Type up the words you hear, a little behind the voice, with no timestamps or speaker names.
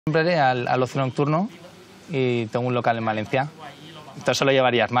Siempre al ocio nocturno y tengo un local en Valencia. Entonces lo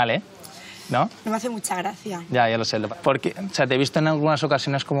llevarías mal, ¿eh? ¿No? No me hace mucha gracia. Ya lo sé. Porque, o sea, te he visto en algunas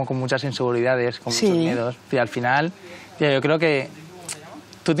ocasiones como con muchas inseguridades, con muchos miedos. Y al final, yo creo que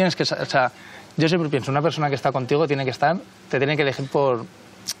tú tienes que... O sea, yo siempre pienso, una persona que está contigo te tiene que elegir por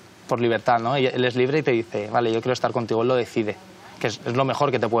libertad, ¿no? Y él es libre y te dice, vale, yo quiero estar contigo, él lo decide. Que es lo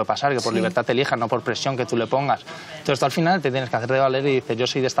mejor que te puede pasar, que por libertad te elijas, no por presión que tú le pongas. Entonces tú al final te tienes que hacer de valer y dices, yo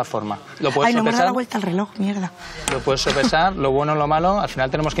soy de esta forma. Lo puedes no me sopesar, da la vuelta al reloj, mierda. Lo puedes sopesar, lo bueno, lo malo, al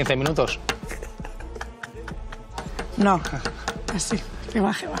final tenemos 15 minutos. No, así, que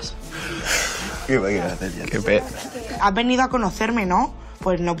baje más. ¿Qué va a hacer ya? Qué Has venido a conocerme, ¿no?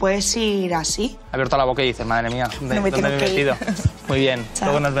 Pues no puedes ir así. Ha abierto la boca y dices, madre mía, ¿dónde me he metido? Muy bien,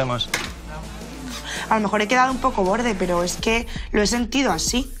 luego nos vemos. A lo mejor he quedado un poco borde, pero es que lo he sentido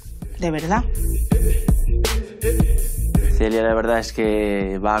así, de verdad. Celia, la verdad es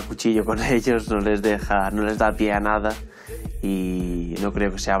que va a cuchillo con ellos, no les da pie a nada y no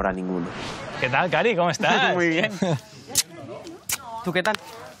creo que se abra ninguno. ¿Qué tal, Cari? ¿Cómo estás? Muy bien. ¿Tú qué tal?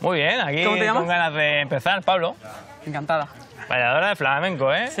 Muy bien, aquí ¿Cómo te llamas? con ganas de empezar, Pablo. Encantada. Bailadora de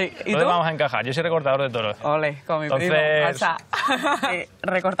flamenco, ¿eh? Sí. ¿Y ¿Dónde tú? vamos a encajar? Yo soy recortador de toros. Ole, con mi Entonces- primo. O sea,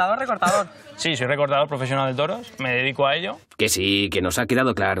 recortador. Sí, soy recortador profesional de toros, me dedico a ello. Que sí, que nos ha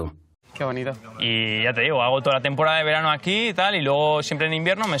quedado claro. Qué bonito. Y ya te digo, hago toda la temporada de verano aquí y tal, y luego siempre en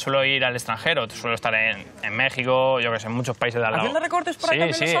invierno me suelo ir al extranjero. Suelo estar en México, yo que sé, en muchos países de al lado. ¿Haciendo recortes por ahí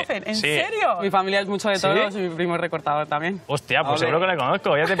también los hacen? ¿En serio? Mi familia es mucho de toros y mi primo es recortador también. Hostia, pues Ole. seguro que le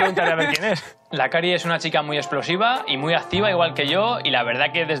conozco, ya te preguntaré a ver quién es. La Cari es una chica muy explosiva y muy activa, igual que yo, y la verdad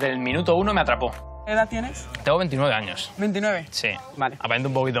que desde el minuto 1 me atrapó. ¿Qué edad tienes? Tengo 29 años. 29. Sí. Vale. Aparento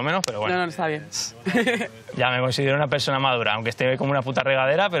un poquito menos, pero bueno. No, está bien. Ya me considero una persona madura, aunque esté como una puta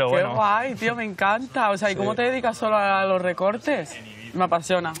regadera, pero Qué bueno. guay, tío, me encanta. O sea, ¿y cómo te dedicas solo a los recortes? Me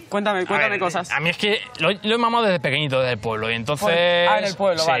apasiona. Cuéntame A ver, cosas. A mí es que lo he mamado desde pequeñito, desde el pueblo, y entonces... En el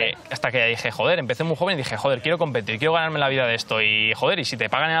pueblo, sí, vale. hasta que dije, joder, empecé muy joven y dije, joder, quiero competir, quiero ganarme la vida de esto, y joder, y si te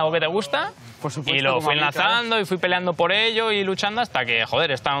pagan en algo que te gusta... Por supuesto, Y lo como fui a mí, enlazando y fui peleando por ello y luchando hasta que, joder,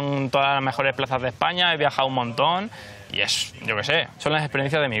 he estado en todas las mejores plazas de España, he viajado un montón y es, yo qué sé, son las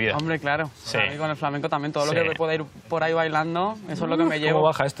experiencias de mi vida. Hombre, claro. Sí. A mí con el flamenco también, todo Sí. lo que pueda ir por ahí bailando, eso es lo que me llevo. ¿Cómo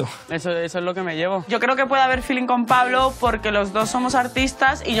baja esto? Eso es lo que me llevo. Yo creo que puede haber feeling con Pablo porque los dos somos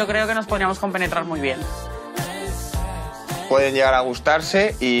artistas y yo creo que nos podríamos compenetrar muy bien. Pueden llegar a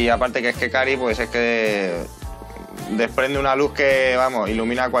gustarse y aparte que es que Cari, pues es que desprende una luz que, vamos,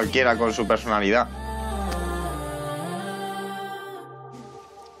 ilumina a cualquiera con su personalidad.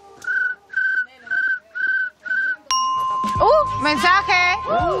 ¡Mensaje!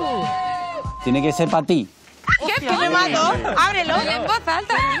 Tiene que ser para ti. ¿Qué me mato? Ábrelo. En voz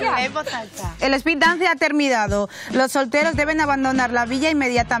alta, niña. En voz alta. El speed dance ha terminado. Los solteros deben abandonar la villa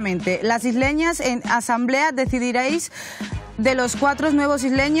inmediatamente. Las isleñas en asamblea decidiréis de los 4 nuevos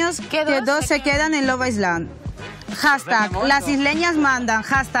isleños que 2 se quedan en Love Island. Hashtag, las isleñas mandan.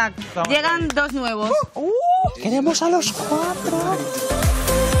 Hashtag, llegan 2 nuevos. Queremos a los 4.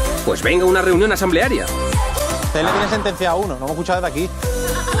 Pues venga una reunión asamblearia. Usted le tiene sentencia a uno, no hemos escuchado desde aquí.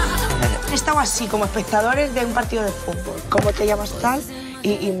 He estado así, como espectadores de un partido de fútbol. ¿Cómo te llamas tal?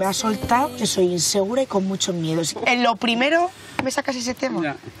 Y me ha soltado que soy insegura y con muchos miedos. En lo primero, ¿me sacas ese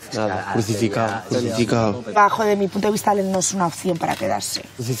tema? Nada, crucificado. Bajo de mi punto de vista, no es una opción para quedarse.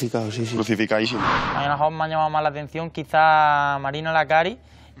 Crucificado, sí. Crucificadísimo. A mí mejor me ha llamado más la atención quizá Marino, la Cari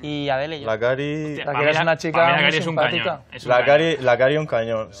y Adele. La Cari... La Cari es una chica muy simpática. La Cari es un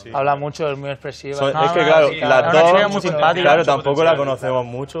cañón, sí. Habla mucho, es muy expresiva. Es que claro, las dos... muy simpática. Claro, tampoco la conocemos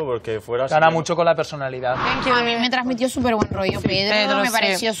mucho porque fuera... Gana mucho con la personalidad. A mí me transmitió súper buen rollo Pedro, me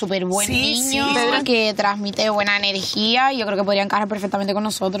pareció súper buen niño, que transmite buena energía y yo creo que podría encajar perfectamente con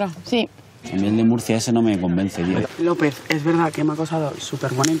nosotros. Sí. A mí el de Murcia ese no me convence, tío. López, es verdad que me ha causado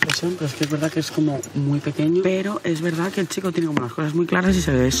súper buena impresión, pero es que es verdad que es como muy pequeño. Pero es verdad que el chico tiene como las cosas muy claras y se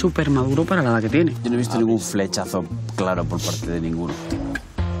ve súper maduro para la edad que tiene. Yo no he visto ningún flechazo claro por parte de ninguno.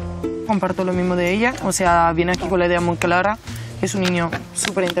 Comparto lo mismo de ella, o sea, viene aquí con la idea muy clara. Es un niño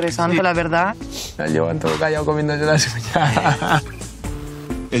súper interesante, la verdad. Llevan todo callado comiendo yo las uñas.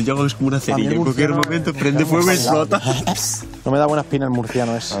 El yoga es como una cerilla, en cualquier momento prende fuego y explota. No me da buena espina el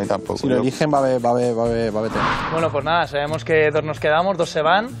murciano ese. A mí tampoco. Si lo eligen va a haber tema. Bueno, pues nada, sabemos que 2 nos quedamos, 2 se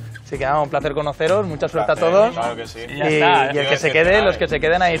van. Así que nada, un placer conoceros, mucha suerte a todos. Claro que sí. Y el que se quede, los que se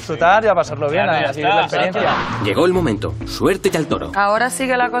queden a disfrutar y a pasarlo bien, a vivir la experiencia. Llegó el momento. Suerte al toro. Ahora sí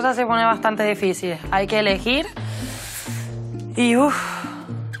que la cosa se pone bastante difícil. Hay que elegir y eso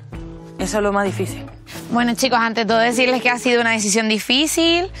es lo más difícil. Bueno chicos, ante todo decirles que ha sido una decisión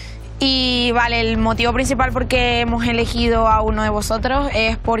difícil Y vale, el motivo principal por qué hemos elegido a uno de vosotros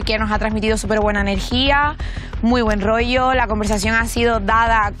es porque nos ha transmitido súper buena energía, muy buen rollo, la conversación ha sido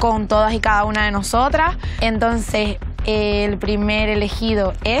dada con todas y cada una de nosotras. Entonces, el primer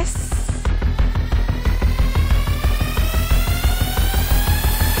elegido es...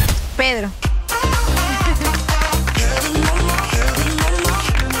 Pedro.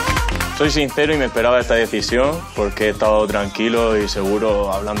 Soy sincero y me esperaba esta decisión porque he estado tranquilo y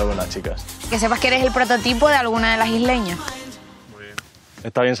seguro hablando con las chicas. Que sepas que eres el prototipo de alguna de las isleñas.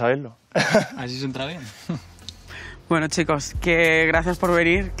 Está bien saberlo. Así se entra bien. Bueno, chicos, que gracias por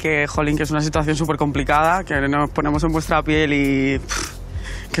venir, que jolín, que es una situación súper complicada, que nos ponemos en vuestra piel y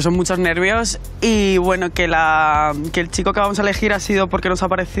que son muchos nervios. Y bueno, que el chico que vamos a elegir ha sido porque nos ha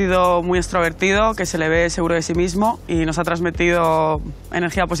parecido muy extrovertido, que se le ve seguro de sí mismo y nos ha transmitido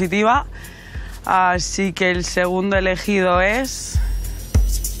energía positiva. Así que el segundo elegido es...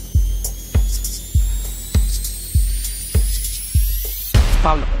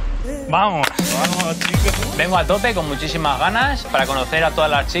 Pablo. Vamos, chicos. Vengo a tope con muchísimas ganas para conocer a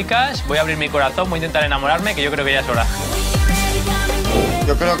todas las chicas. Voy a abrir mi corazón, voy a intentar enamorarme, que yo creo que ya es hora.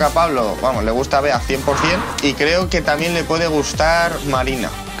 Yo creo que a Pablo, vamos, le gusta Bea 100% y creo que también le puede gustar Marina.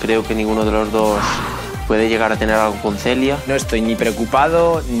 Creo que ninguno de los dos puede llegar a tener algo con Celia. No estoy ni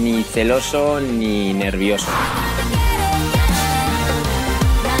preocupado, ni celoso, ni nervioso.